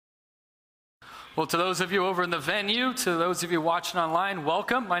Well, to those of you over in the venue, to those of you watching online,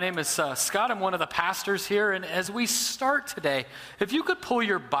 welcome. My name is Scott. I'm one of the pastors here. And as we start today, if you could pull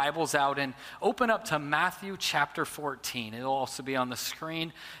your Bibles out and open up to Matthew chapter 14. It'll also be on the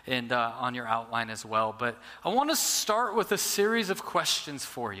screen and on your outline as well. But I want to start with a series of questions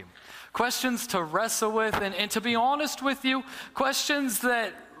for you. Questions to wrestle with and to be honest with you, questions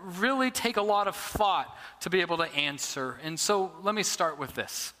that really take a lot of thought to be able to answer. And so let me start with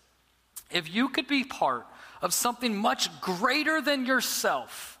this. If you could be part of something much greater than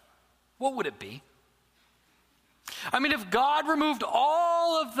yourself, what would it be? I mean, if God removed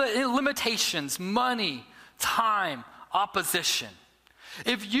all of the limitations, money, time, opposition,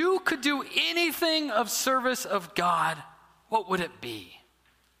 if you could do anything of service of God, what would it be?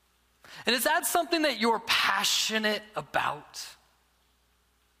 And is that something that you're passionate about?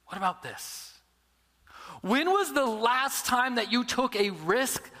 What about this? When was the last time that you took a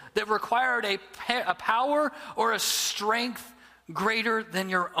risk that required a power or a strength greater than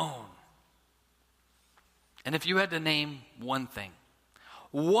your own? And if you had to name one thing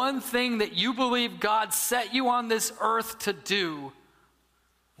that you believe God set you on this earth to do,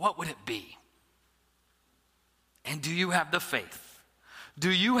 what would it be? And do you have the faith?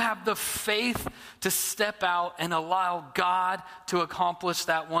 Do you have the faith to step out and allow God to accomplish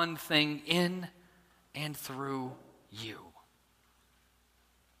that one thing in and through you?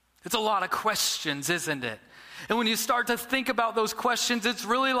 It's a lot of questions, isn't it? And when you start to think about those questions, it's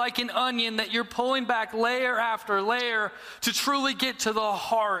really like an onion that you're pulling back layer after layer to truly get to the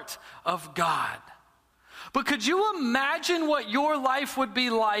heart of God. But could you imagine what your life would be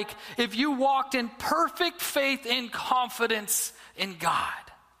like if you walked in perfect faith and confidence in God?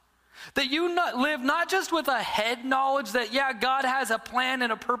 That you live not just with a head knowledge that, yeah, God has a plan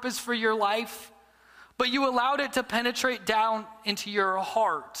and a purpose for your life, but you allowed it to penetrate down into your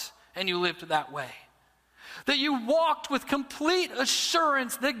heart and you lived that way. That you walked with complete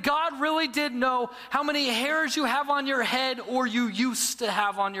assurance that God really did know how many hairs you have on your head or you used to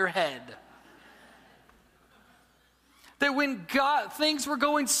have on your head. That when things were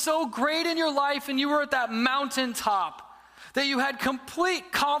going so great in your life and you were at that mountaintop, that you had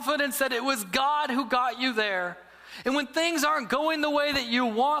complete confidence that it was God who got you there. And when things aren't going the way that you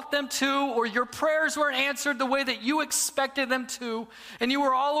want them to, or your prayers weren't answered the way that you expected them to, and you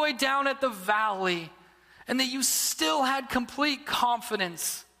were all the way down at the valley, and that you still had complete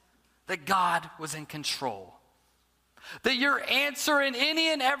confidence that God was in control. That your answer in any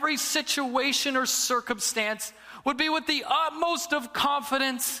and every situation or circumstance would be with the utmost of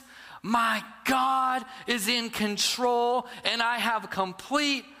confidence: my God is in control, and I have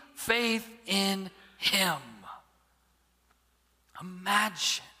complete faith in Him.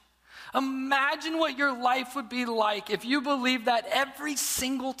 Imagine what your life would be like if you believed that every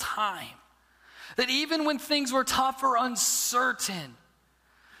single time. That even when things were tough or uncertain,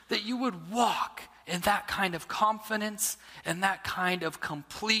 that you would walk in that kind of confidence and that kind of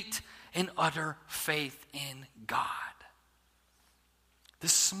complete and utter faith in God.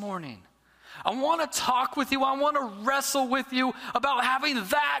 This morning, I want to talk with you, I want to wrestle with you about having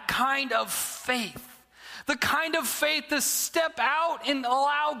that kind of faith. The kind of faith to step out and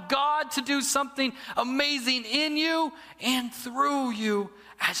allow God to do something amazing in you and through you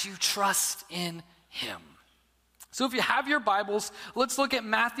as you trust in Him. So if you have your Bibles, let's look at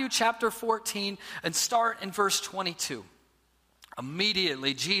Matthew chapter 14 and start in verse 22.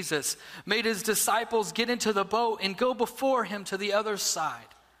 Immediately, Jesus made His disciples get into the boat and go before Him to the other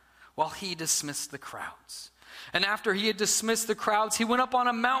side while He dismissed the crowds. And after He had dismissed the crowds, He went up on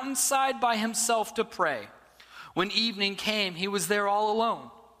a mountainside by Himself to pray. When evening came, He was there all alone.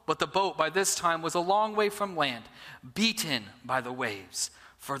 But the boat by this time was a long way from land, beaten by the waves,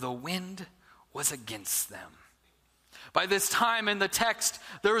 for the wind was against them. By this time in the text,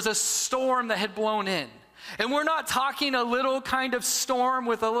 there was a storm that had blown in. And we're not talking a little kind of storm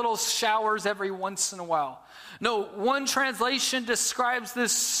with a little showers every once in a while. No, one translation describes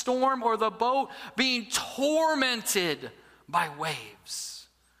this storm or the boat being tormented by waves.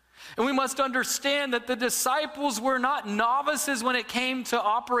 And we must understand that the disciples were not novices when it came to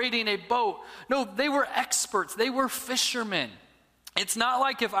operating a boat. No, they were experts. They were fishermen. It's not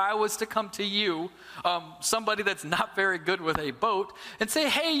like if I was to come to you, somebody that's not very good with a boat, and say,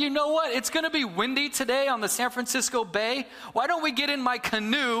 hey, you know what? It's going to be windy today on the San Francisco Bay. Why don't we get in my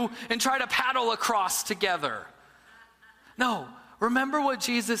canoe and try to paddle across together? No, remember what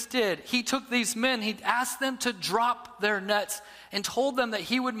Jesus did. He took these men, He asked them to drop their nets and told them that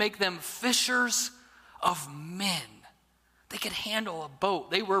He would make them fishers of men. They could handle a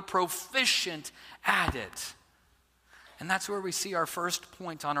boat. They were proficient at it. And that's where we see our first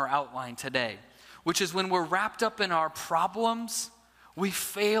point on our outline today. which is when we're wrapped up in our problems, we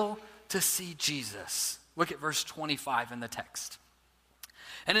fail to see Jesus. Look at verse 25 in the text.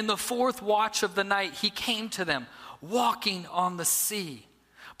 And in the fourth watch of the night, he came to them, walking on the sea.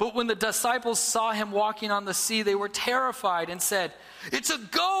 But when the disciples saw him walking on the sea, they were terrified and said, "It's a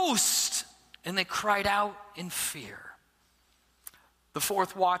ghost!" And they cried out in fear. The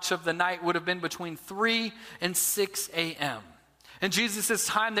fourth watch of the night would have been between 3 and 6 a.m. In Jesus'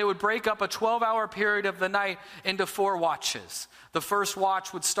 time, they would break up a 12-hour period of the night into 4 watches. The first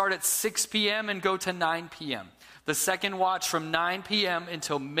watch would start at 6 p.m. and go to 9 p.m. The second watch from 9 p.m.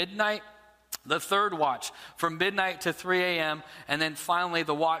 until midnight. The third watch from midnight to 3 a.m. And then finally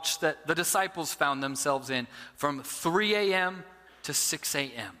the watch that the disciples found themselves in from 3 a.m. to 6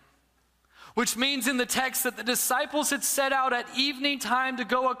 a.m. Which means in the text that the disciples had set out at evening time to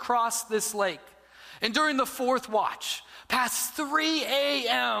go across this lake. And during the fourth watch, past 3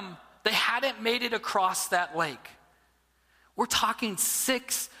 a.m., they hadn't made it across that lake. We're talking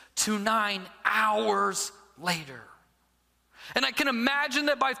 6 to 9 hours later. And I can imagine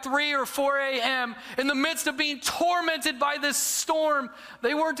that by 3 or 4 a.m., in the midst of being tormented by this storm,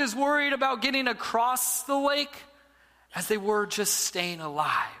 they weren't as worried about getting across the lake as they were just staying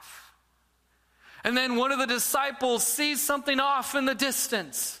alive. And then one of the disciples sees something off in the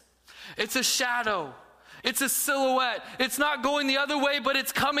distance. It's a shadow. It's a silhouette. It's not going the other way, but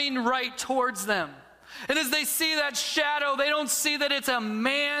it's coming right towards them. And as they see that shadow, they don't see that it's a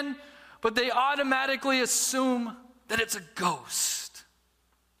man, but they automatically assume that it's a ghost.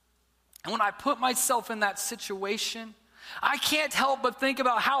 And when I put myself in that situation, I can't help but think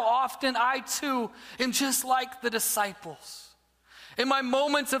about how often I too am just like the disciples. In my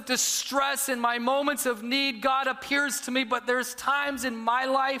moments of distress, in my moments of need, God appears to me, but there's times in my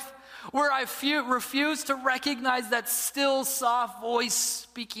life where I refuse to recognize that still, soft voice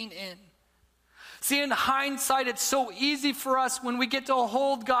speaking in. See, in hindsight, it's so easy for us when we get to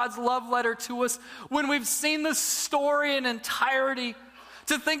hold God's love letter to us, when we've seen the story in entirety,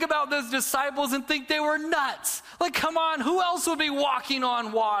 to think about those disciples and think they were nuts. Like, come on, who else would be walking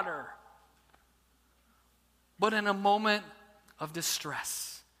on water? But in a moment of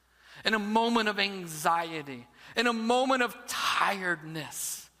distress, in a moment of anxiety, in a moment of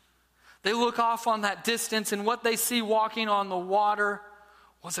tiredness, they look off on that distance, and what they see walking on the water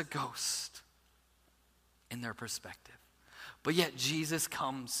was a ghost in their perspective. But yet Jesus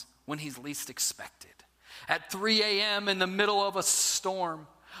comes when he's least expected, at 3 a.m. in the middle of a storm.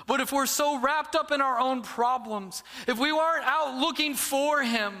 But if we're so wrapped up in our own problems, if we aren't out looking for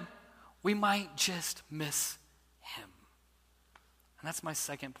him, we might just miss him. And that's my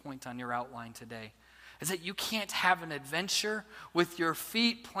second point on your outline today, is that you can't have an adventure with your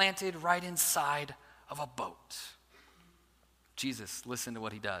feet planted right inside of a boat. Jesus, listen to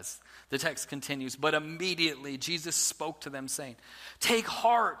what he does. The text continues, but immediately Jesus spoke to them saying, "Take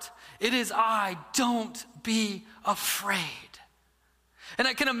heart, it is I, don't be afraid." And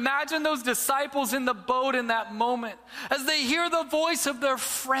I can imagine those disciples in the boat in that moment, as they hear the voice of their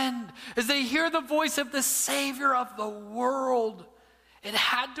friend, as they hear the voice of the Savior of the world. It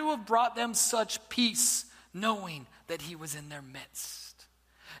had to have brought them such peace, knowing that he was in their midst.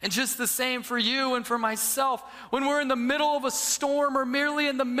 And just the same for you and for myself, when we're in the middle of a storm or merely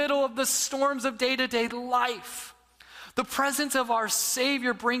in the middle of the storms of day-to-day life, the presence of our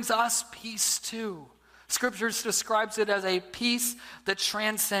Savior brings us peace too. Scripture describes it as a peace that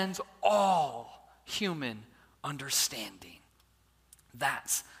transcends all human understanding.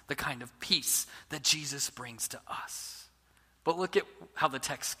 That's the kind of peace that Jesus brings to us. But look at how the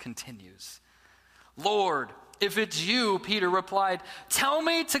text continues. "Lord, if it's you," Peter replied, "tell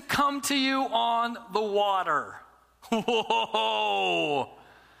me to come to you on the water." Whoa!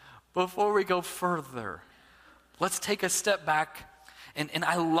 Before we go further, let's take a step back. And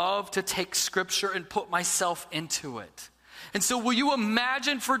I love to take Scripture and put myself into it. And so will you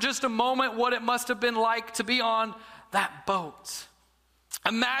imagine for just a moment what it must have been like to be on that boat?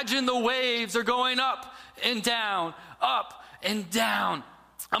 Imagine the waves are going up and down, up and down.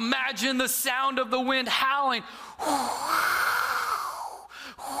 Imagine the sound of the wind howling.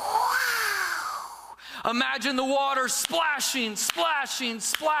 Imagine the water splashing, splashing,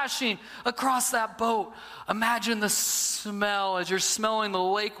 splashing across that boat. Imagine the smell as you're smelling the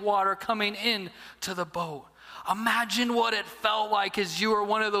lake water coming in to the boat. Imagine what it felt like as you were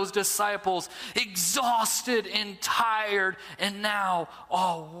one of those disciples, exhausted and tired and now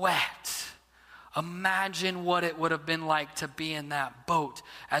all wet. Imagine what it would have been like to be in that boat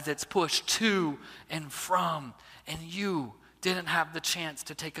as it's pushed to and from, and you didn't have the chance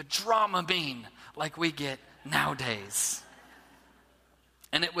to take a Dramamine like we get nowadays.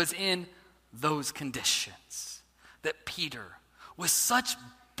 And it was in those conditions that Peter, with such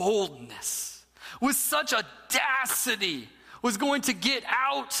boldness, with such audacity, was going to get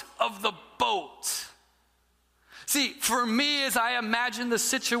out of the boat. See, for me, as I imagine the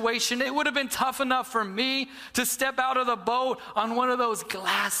situation, it would have been tough enough for me to step out of the boat on one of those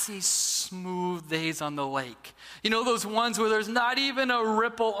glassy, smooth days on the lake. You know, those ones where there's not even a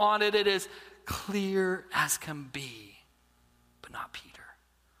ripple on it. It is clear as can be. But not Peter.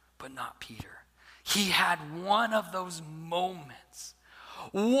 But not Peter. He had one of those moments.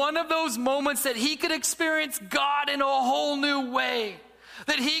 One of those moments that he could experience God in a whole new way.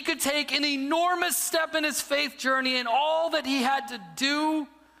 That he could take an enormous step in his faith journey, and all that he had to do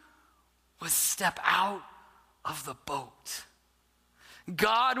was step out of the boat.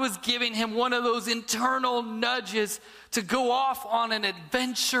 God was giving him one of those internal nudges to go off on an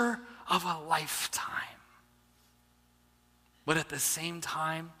adventure of a lifetime. But at the same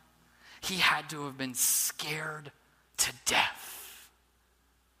time, he had to have been scared to death.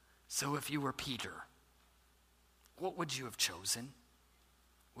 So if you were Peter, what would you have chosen?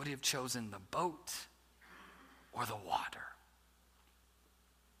 Would he have chosen the boat or the water?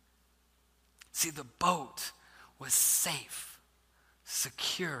 See, the boat was safe,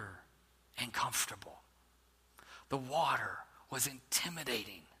 secure, and comfortable. The water was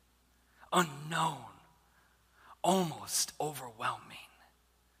intimidating, unknown, almost overwhelming.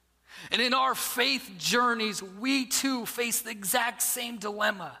 And in our faith journeys, we too face the exact same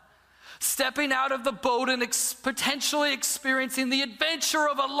dilemma. Stepping out of the boat and potentially experiencing the adventure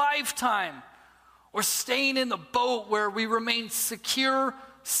of a lifetime, or staying in the boat where we remain secure,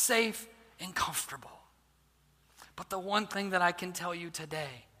 safe, and comfortable. But the one thing that I can tell you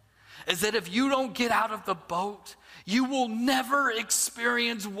today is that if you don't get out of the boat, you will never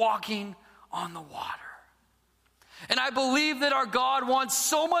experience walking on the water. And I believe that our God wants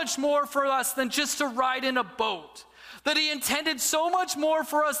so much more for us than just to ride in a boat. That he intended so much more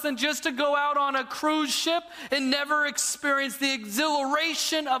for us than just to go out on a cruise ship and never experience the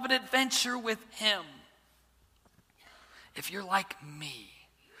exhilaration of an adventure with him. If you're like me,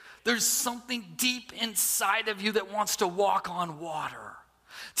 there's something deep inside of you that wants to walk on water,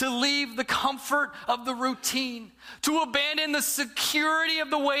 to leave the comfort of the routine, to abandon the security of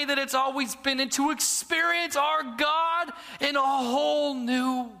the way that it's always been, and to experience our God in a whole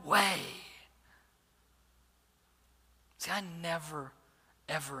new way. See, I never,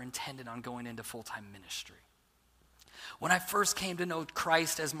 ever intended on going into full-time ministry. When I first came to know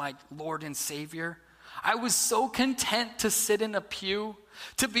Christ as my Lord and Savior, I was so content to sit in a pew,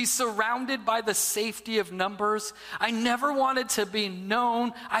 to be surrounded by the safety of numbers. I never wanted to be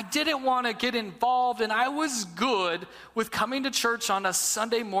known. I didn't want to get involved, and I was good with coming to church on a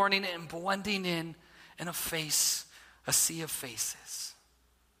Sunday morning and blending in a sea of faces.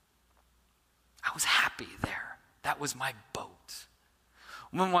 I was happy there. That was my boat.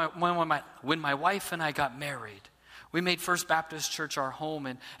 When my wife and I got married, we made First Baptist Church our home,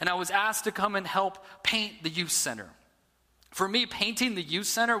 and I was asked to come and help paint the youth center. For me, painting the youth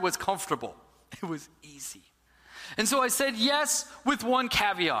center was comfortable. It was easy. And so I said yes with one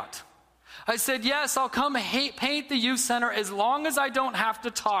caveat. I said, yes, I'll come paint the youth center as long as I don't have to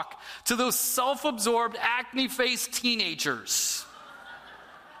talk to those self-absorbed, acne-faced teenagers.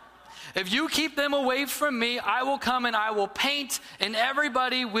 If you keep them away from me, I will come and I will paint, and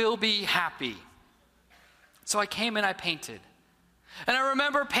everybody will be happy. So I came and I painted. And I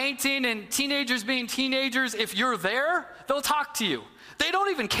remember painting, and teenagers being teenagers, if you're there, they'll talk to you. They don't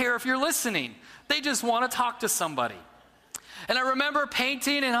even care if you're listening. They just want to talk to somebody. And I remember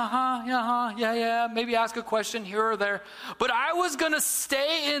painting and yeah, maybe ask a question here or there. But I was going to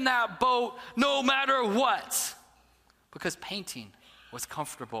stay in that boat no matter what, because painting was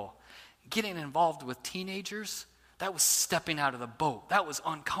comfortable. Getting involved with teenagers, that was stepping out of the boat. That was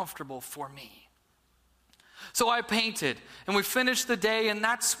uncomfortable for me. So I painted, and we finished the day, and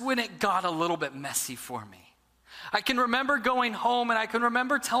that's when it got a little bit messy for me. I can remember going home, and I can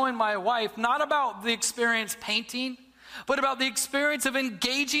remember telling my wife, not about the experience painting, but about the experience of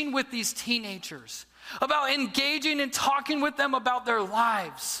engaging with these teenagers, about engaging and talking with them about their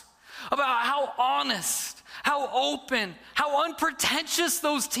lives, about how honest, how open, how unpretentious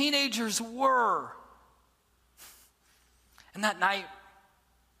those teenagers were. And that night,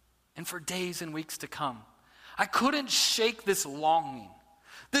 and for days and weeks to come, I couldn't shake this longing,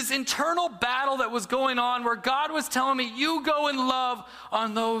 this internal battle that was going on where God was telling me, you go and love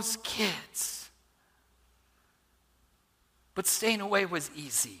on those kids. But staying away was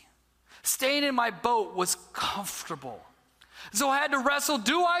easy. Staying in my boat was comfortable. So I had to wrestle,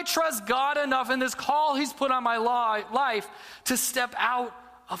 do I trust God enough in this call he's put on my life to step out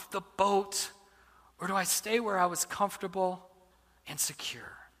of the boat, or do I stay where I was comfortable and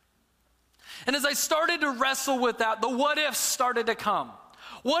secure? And as I started to wrestle with that, the what ifs started to come.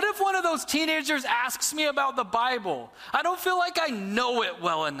 What if one of those teenagers asks me about the Bible? I don't feel like I know it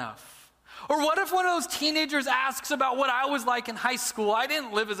well enough. Or what if one of those teenagers asks about what I was like in high school? I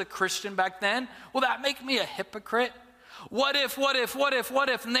didn't live as a Christian back then. Will that make me a hypocrite? What if?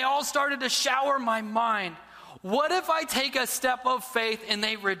 And they all started to shower my mind. What if I take a step of faith and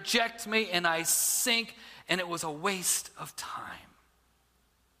they reject me and I sink and it was a waste of time?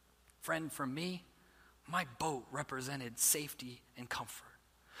 Friend, for me, my boat represented safety and comfort.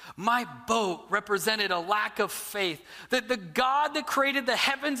 My boat represented a lack of faith that the God that created the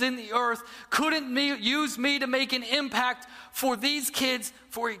heavens and the earth couldn't use me to make an impact for these kids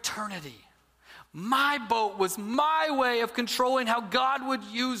for eternity. My boat was my way of controlling how God would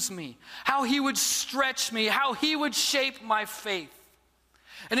use me, how he would stretch me, how he would shape my faith.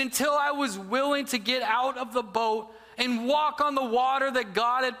 And until I was willing to get out of the boat and walk on the water that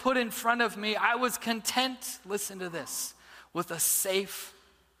God had put in front of me, I was content, listen to this, with a safe,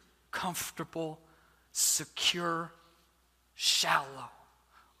 comfortable, secure, shallow,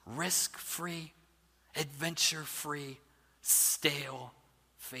 risk-free, adventure-free, stale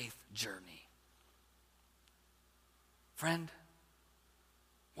faith journey. Friend,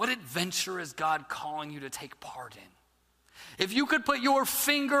 what adventure is God calling you to take part in? If you could put your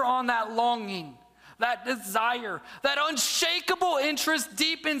finger on that longing, that desire, that unshakable interest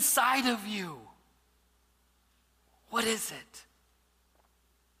deep inside of you, what is it?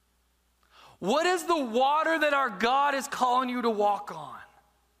 What is the water that our God is calling you to walk on?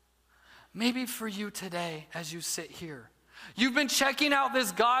 Maybe for you today, as you sit here, you've been checking out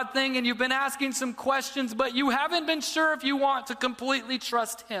this God thing and you've been asking some questions, but you haven't been sure if you want to completely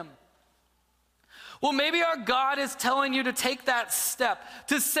trust him. Well, maybe our God is telling you to take that step,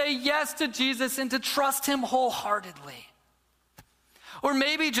 to say yes to Jesus and to trust him wholeheartedly. Or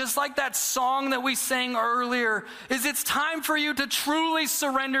maybe just like that song that we sang earlier, is it's time for you to truly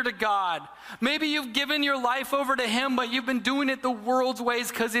surrender to God. Maybe you've given your life over to him, but you've been doing it the world's ways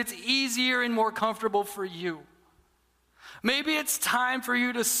because it's easier and more comfortable for you. Maybe it's time for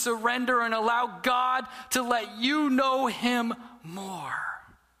you to surrender and allow God to let you know him more.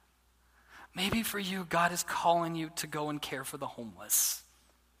 Maybe for you, God is calling you to go and care for the homeless.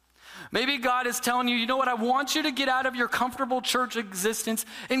 Maybe God is telling you, you know what, I want you to get out of your comfortable church existence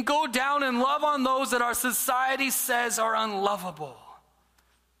and go down and love on those that our society says are unlovable.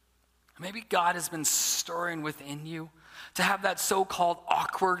 Maybe God has been stirring within you to have that so-called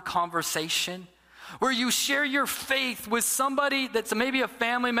awkward conversation where you share your faith with somebody that's maybe a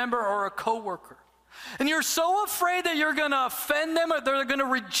family member or a coworker. And you're so afraid that you're going to offend them or they're going to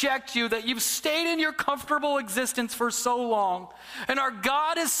reject you that you've stayed in your comfortable existence for so long. And our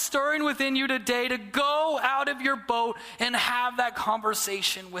God is stirring within you today to go out of your boat and have that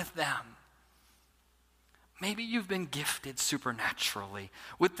conversation with them. Maybe you've been gifted supernaturally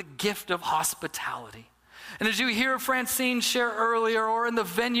with the gift of hospitality. And as you hear Francine share earlier, or in the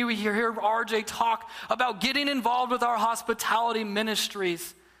venue you hear RJ talk about getting involved with our hospitality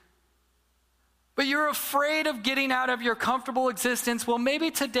ministries, but you're afraid of getting out of your comfortable existence, well, maybe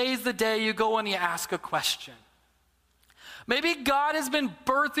today's the day you go and you ask a question. Maybe God has been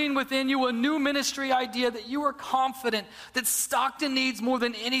birthing within you a new ministry idea that you are confident that Stockton needs more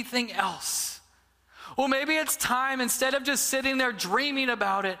than anything else. Well, maybe it's time, instead of just sitting there dreaming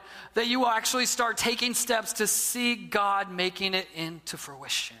about it, that you will actually start taking steps to see God making it into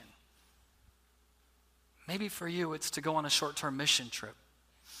fruition. Maybe for you, it's to go on a short-term mission trip.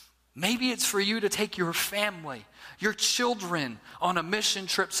 Maybe it's for you to take your family, your children on a mission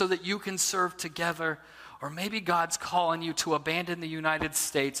trip so that you can serve together. Or maybe God's calling you to abandon the United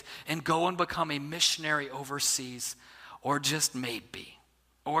States and go and become a missionary overseas. Or just maybe,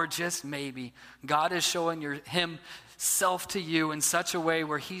 God is showing himself to you in such a way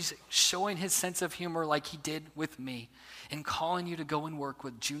where he's showing his sense of humor like he did with me and calling you to go and work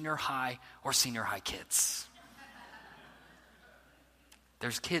with junior high or senior high kids.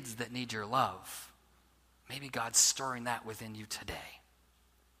 There's kids that need your love. Maybe God's stirring that within you today.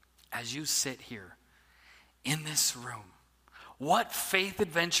 As you sit here in this room, what faith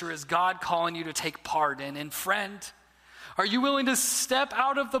adventure is God calling you to take part in? And friend, are you willing to step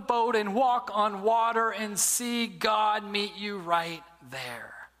out of the boat and walk on water and see God meet you right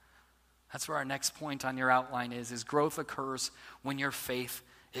there? That's where our next point on your outline is growth occurs when your faith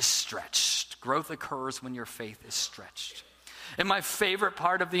is stretched. Growth occurs when your faith is stretched. And my favorite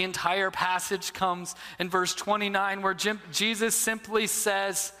part of the entire passage comes in verse 29, where Jesus simply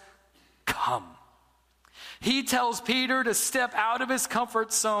says, come. He tells Peter to step out of his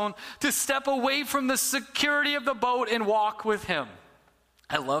comfort zone, to step away from the security of the boat and walk with him.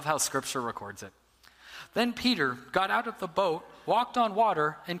 I love how Scripture records it. Then Peter got out of the boat, walked on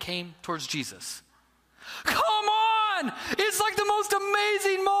water, and came towards Jesus. Come on! It's like the most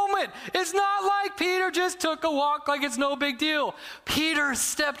amazing moment. It's not like Peter just took a walk like it's no big deal. Peter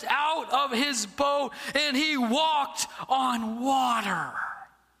stepped out of his boat and he walked on water.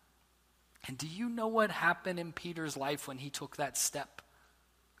 And do you know what happened in Peter's life when he took that step?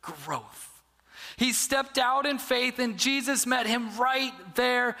 Growth. He stepped out in faith and Jesus met him right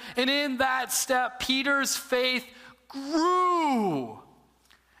there. And in that step, Peter's faith grew.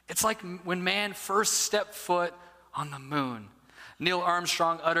 It's like when man first stepped foot on the moon. Neil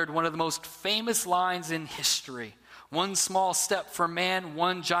Armstrong uttered one of the most famous lines in history. One small step for man,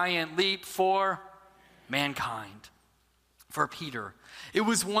 one giant leap for mankind. For Peter, it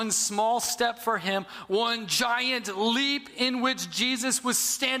was one small step for him, one giant leap in which Jesus was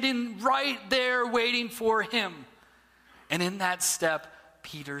standing right there waiting for him. And in that step,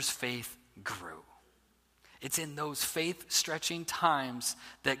 Peter's faith grew. It's in those faith-stretching times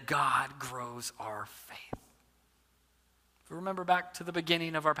that God grows our faith. If we remember back to the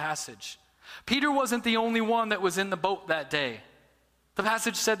beginning of our passage, Peter wasn't the only one that was in the boat that day. The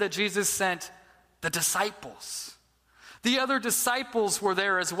passage said that Jesus sent the disciples. The other disciples were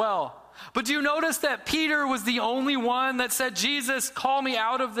there as well. But do you notice that Peter was the only one that said, Jesus, call me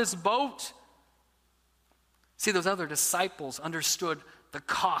out of this boat? See, those other disciples understood the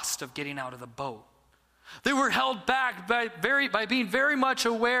cost of getting out of the boat. They were held back by being very much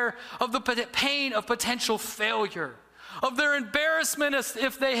aware of the pain of potential failure, of their embarrassment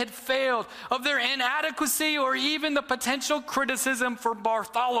if they had failed, of their inadequacy, or even the potential criticism for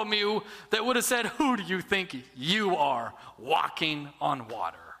Bartholomew that would have said, who do you think you are, walking on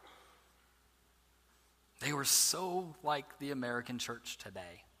water? They were so like the American church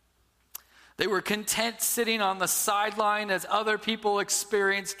today. They were content sitting on the sideline as other people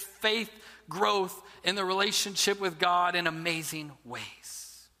experienced faith growth in the relationship with God in amazing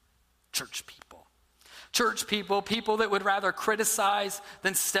ways. Church people. Church people, people that would rather criticize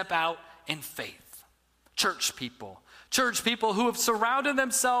than step out in faith. Church people who have surrounded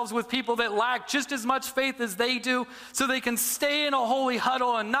themselves with people that lack just as much faith as they do, so they can stay in a holy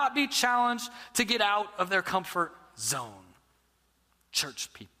huddle and not be challenged to get out of their comfort zone.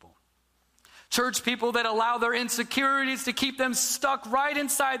 Church people that allow their insecurities to keep them stuck right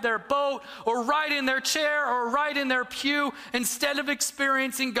inside their boat, or right in their chair, or right in their pew, instead of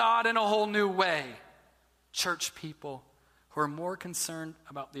experiencing God in a whole new way. Church people who are more concerned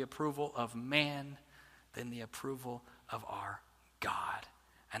about the approval of man than the approval of our God.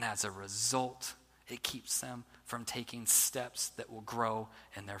 And as a result, it keeps them from taking steps that will grow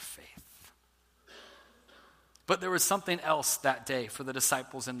in their faith. But there was something else that day for the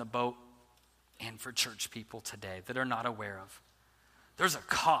disciples in the boat and for church people today that are not aware of. There's a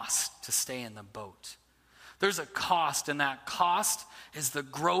cost to stay in the boat. There's a cost, and that cost is the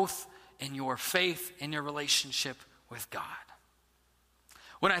growth in your faith, in your relationship with God.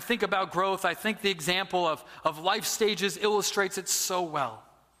 When I think about growth, I think the example of life stages illustrates it so well.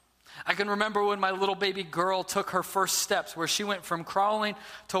 I can remember when my little baby girl took her first steps, where she went from crawling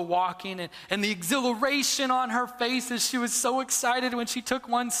to walking, and the exhilaration on her face as she was so excited when she took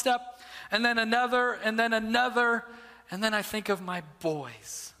one step, and then another, and then another, and then I think of my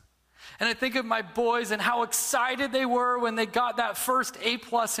boys. And I think of my boys and how excited they were when they got that first A+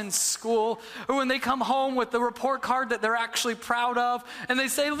 in school, or when they come home with the report card that they're actually proud of, and they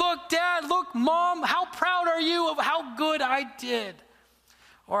say, look, Dad, look, Mom, how proud are you of how good I did?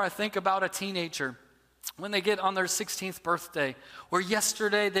 Or I think about a teenager when they get on their 16th birthday, where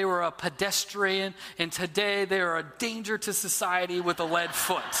yesterday they were a pedestrian, and today they are a danger to society with a lead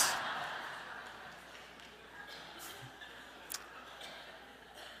foot.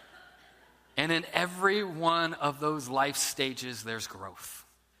 And in every one of those life stages, there's growth.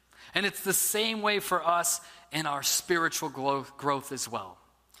 And it's the same way for us in our spiritual growth as well.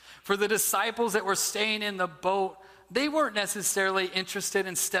 For the disciples that were staying in the boat, they weren't necessarily interested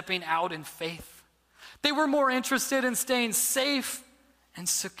in stepping out in faith. They were more interested in staying safe and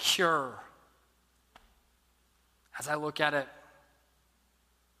secure. As I look at it,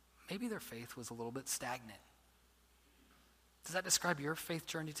 maybe their faith was a little bit stagnant. Does that describe your faith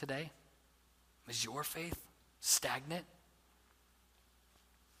journey today? Is your faith stagnant?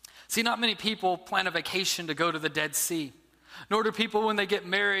 See, not many people plan a vacation to go to the Dead Sea. Nor do people, when they get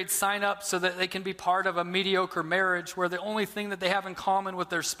married, sign up so that they can be part of a mediocre marriage where the only thing that they have in common with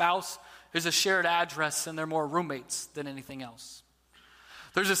their spouse is a shared address and they're more roommates than anything else.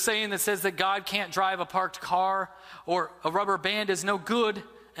 There's a saying that says that God can't drive a parked car, or a rubber band is no good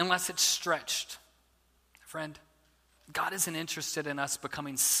unless it's stretched. Friend, God isn't interested in us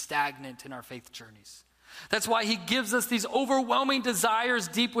becoming stagnant in our faith journeys. That's why he gives us these overwhelming desires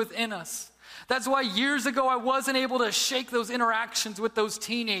deep within us. That's why years ago I wasn't able to shake those interactions with those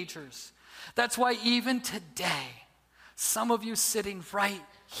teenagers. That's why even today, some of you sitting right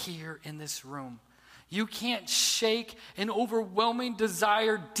here in this room, you can't shake an overwhelming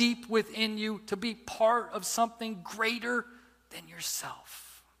desire deep within you to be part of something greater than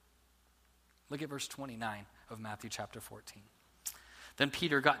yourself. Look at verse 29 of Matthew chapter 14. Then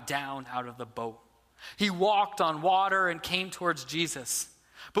Peter got down out of the boat. He walked on water and came towards Jesus.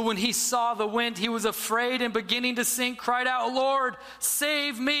 But when he saw the wind, he was afraid and beginning to sink, cried out, "Lord,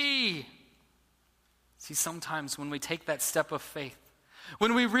 save me." See, sometimes when we take that step of faith,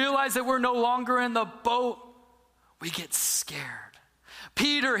 when we realize that we're no longer in the boat, we get scared.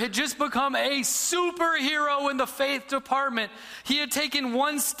 Peter had just become a superhero in the faith department. He had taken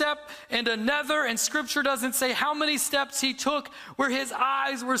one step and another, and Scripture doesn't say how many steps he took where his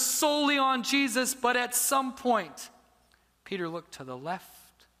eyes were solely on Jesus. But at some point, Peter looked to the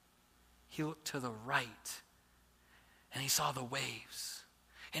left, he looked to the right, and he saw the waves,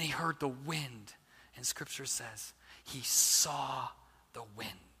 and he heard the wind. And Scripture says he saw the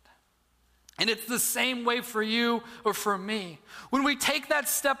wind. And it's the same way for you or for me. When we take that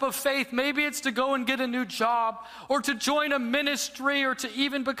step of faith, maybe it's to go and get a new job, or to join a ministry, or to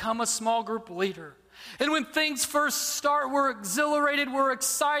even become a small group leader. And when things first start, we're exhilarated, we're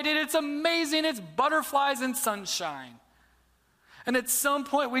excited, it's amazing, it's butterflies and sunshine. And at some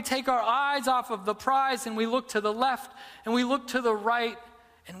point we take our eyes off of the prize and we look to the left and we look to the right,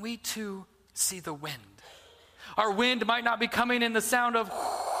 and we too see the wind. Our wind might not be coming in the sound of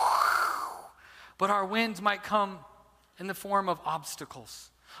but our wind might come in the form of obstacles,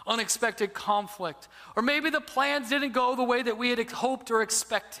 unexpected conflict, or maybe the plans didn't go the way that we had hoped or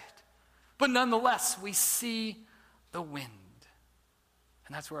expected. But nonetheless, we see the wind.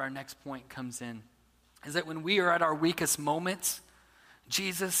 And that's where our next point comes in, is that when we are at our weakest moments,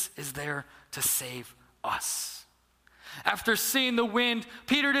 Jesus is there to save us. After seeing the wind,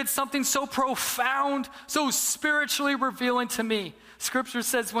 Peter did something so profound, so spiritually revealing to me. Scripture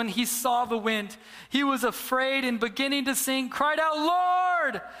says when he saw the wind, he was afraid and beginning to sink, cried out,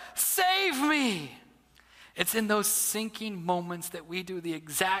 "Lord, save me." It's in those sinking moments that we do the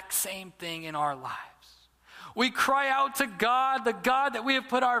exact same thing in our lives. We cry out to God, the God that we have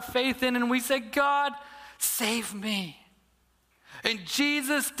put our faith in, and we say, "God, save me." And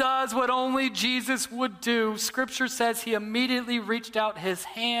Jesus does what only Jesus would do. Scripture says he immediately reached out his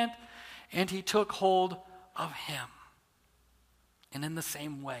hand and he took hold of him. And in the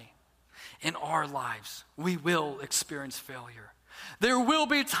same way, in our lives, we will experience failure. There will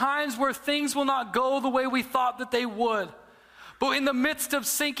be times where things will not go the way we thought that they would. But in the midst of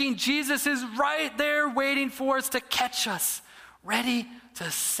sinking, Jesus is right there waiting for us to catch us, ready to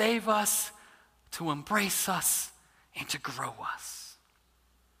save us, to embrace us, and to grow us.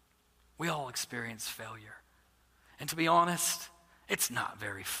 We all experience failure. And to be honest, it's not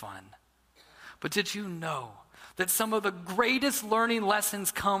very fun. But did you know that some of the greatest learning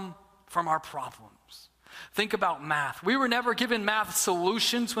lessons come from our problems? Think about math. We were never given math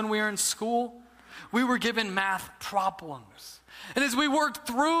solutions when we were in school. We were given math problems. And as we worked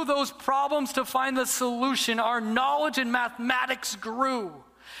through those problems to find the solution, our knowledge in mathematics grew.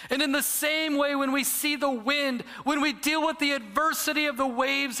 And in the same way, when we see the wind, when we deal with the adversity of the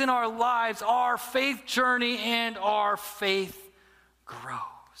waves in our lives, our faith journey and our faith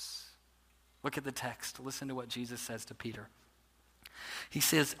grows. Look at the text. Listen to what Jesus says to Peter. He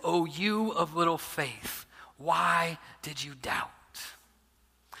says, "O you of little faith, why did you doubt?"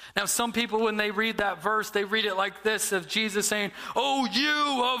 Now, some people, when they read that verse, they read it like this, of Jesus saying, "Oh,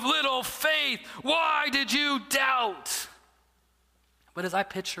 you of little faith, why did you doubt?" But as I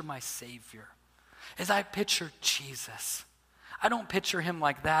picture my Savior, as I picture Jesus, I don't picture him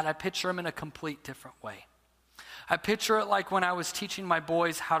like that. I picture him in a complete different way. I picture it like when I was teaching my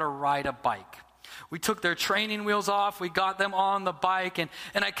boys how to ride a bike. We took their training wheels off, we got them on the bike, and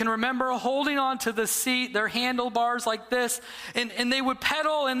I can remember holding on to the seat, their handlebars like this, and they would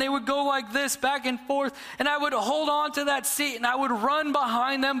pedal and they would go like this back and forth, and I would hold on to that seat and I would run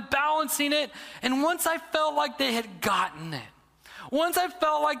behind them, balancing it, and once I felt like they had gotten it, once I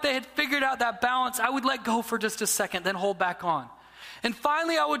felt like they had figured out that balance, I would let go for just a second, then hold back on. And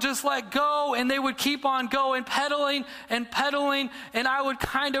finally, I would just let go, and they would keep on going, pedaling, and I would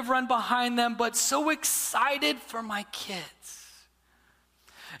kind of run behind them, but so excited for my kids.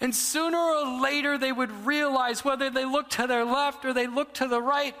 And sooner or later, they would realize, whether they looked to their left or they looked to the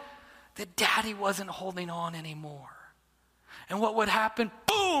right, that Daddy wasn't holding on anymore. And what would happen?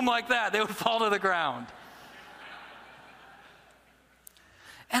 Boom, like that. They would fall to the ground.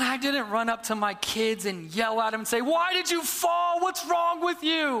 And I didn't run up to my kids and yell at them and say, "Why did you fall? What's wrong with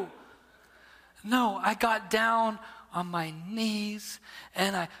you?" No, I got down on my knees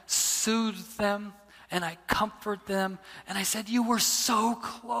and I soothed them and I comforted them and I said, "You were so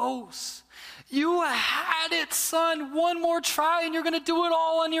close. You had it, son. One more try and you're going to do it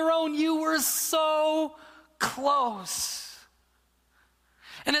all on your own. You were so close."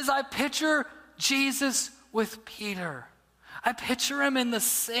 And as I picture Jesus with Peter, I picture him in the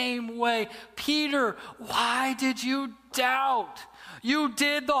same way. "Peter, why did you doubt? You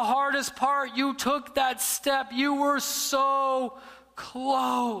did the hardest part. You took that step. You were so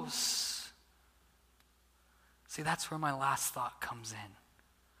close." See, that's where my last thought comes in.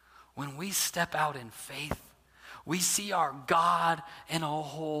 When we step out in faith, we see our God in a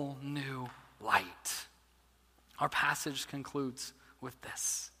whole new light. Our passage concludes with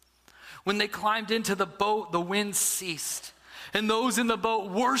this. "When they climbed into the boat, the wind ceased, and those in the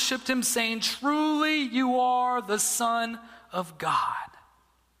boat worshiped him, saying, 'Truly you are the Son of God.'"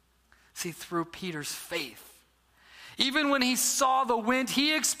 See, through Peter's faith, even when he saw the wind,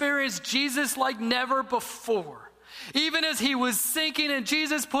 he experienced Jesus like never before. Even as he was sinking and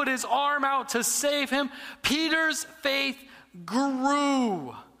Jesus put his arm out to save him, Peter's faith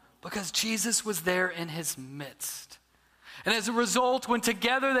grew because Jesus was there in his midst. And as a result, when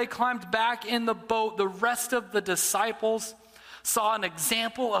together they climbed back in the boat, the rest of the disciples saw an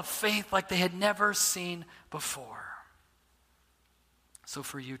example of faith like they had never seen before. So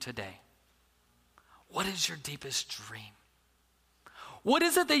for you today, what is your deepest dream? What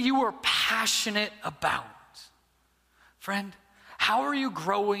is it that you are passionate about? Friend, how are you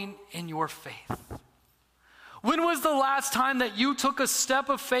growing in your faith? When was the last time that you took a step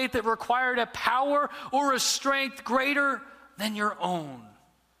of faith that required a power or a strength greater than your own?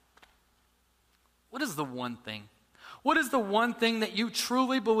 What is the one thing? What is the one thing that you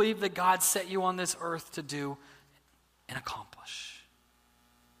truly believe that God set you on this earth to do and accomplish?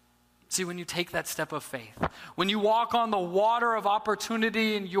 See, when you take that step of faith, when you walk on the water of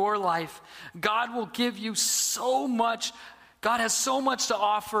opportunity in your life, God will give you so much. God has so much to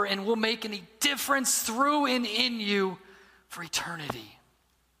offer and will make any difference through and in you for eternity.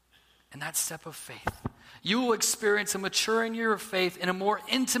 And that step of faith, you will experience a maturing in your faith in a more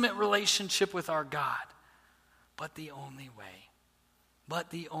intimate relationship with our God. But the only way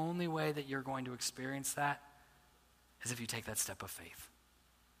that you're going to experience that is if you take that step of faith.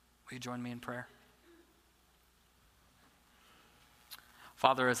 Will you join me in prayer?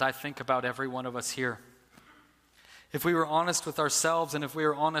 Father, as I think about every one of us here, if we were honest with ourselves and if we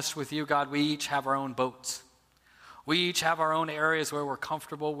were honest with you, God, we each have our own boats. We each have our own areas where we're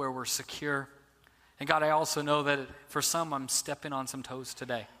comfortable, where we're secure. And God, I also know that for some, I'm stepping on some toes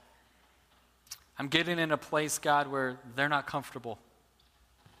today. I'm getting in a place, God, where they're not comfortable.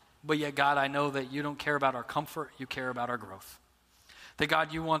 But yet, God, I know that you don't care about our comfort, you care about our growth. That,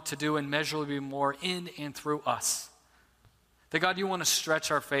 God, you want to do immeasurably more in and through us. That, God, you want to stretch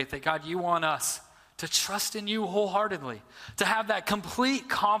our faith. That, God, you want us to trust in you wholeheartedly, to have that complete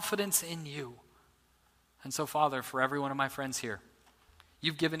confidence in you. And so, Father, for every one of my friends here,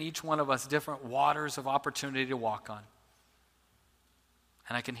 you've given each one of us different waters of opportunity to walk on.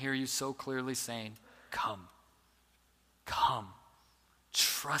 And I can hear you so clearly saying, "Come, come,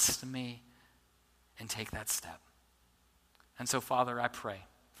 trust me and take that step." And so, Father, I pray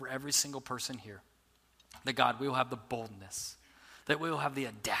for every single person here that, God, we will have the boldness, that we will have the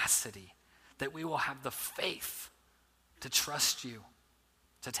audacity, that we will have the faith to trust you,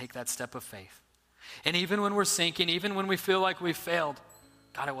 to take that step of faith. And even when we're sinking, even when we feel like we failed,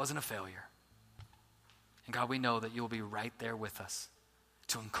 God, it wasn't a failure. And God, we know that you'll be right there with us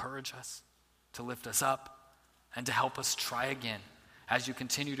to encourage us, to lift us up, and to help us try again as you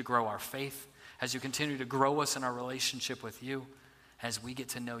continue to grow our faith, as you continue to grow us in our relationship with you, as we get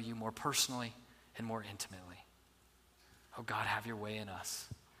to know you more personally and more intimately. Oh God, have your way in us.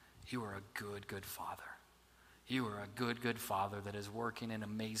 You are a good, good Father. You are a good, good Father that is working in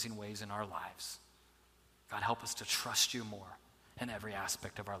amazing ways in our lives. God, help us to trust you more in every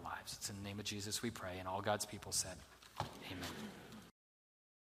aspect of our lives. It's in the name of Jesus we pray, and all God's people said, amen.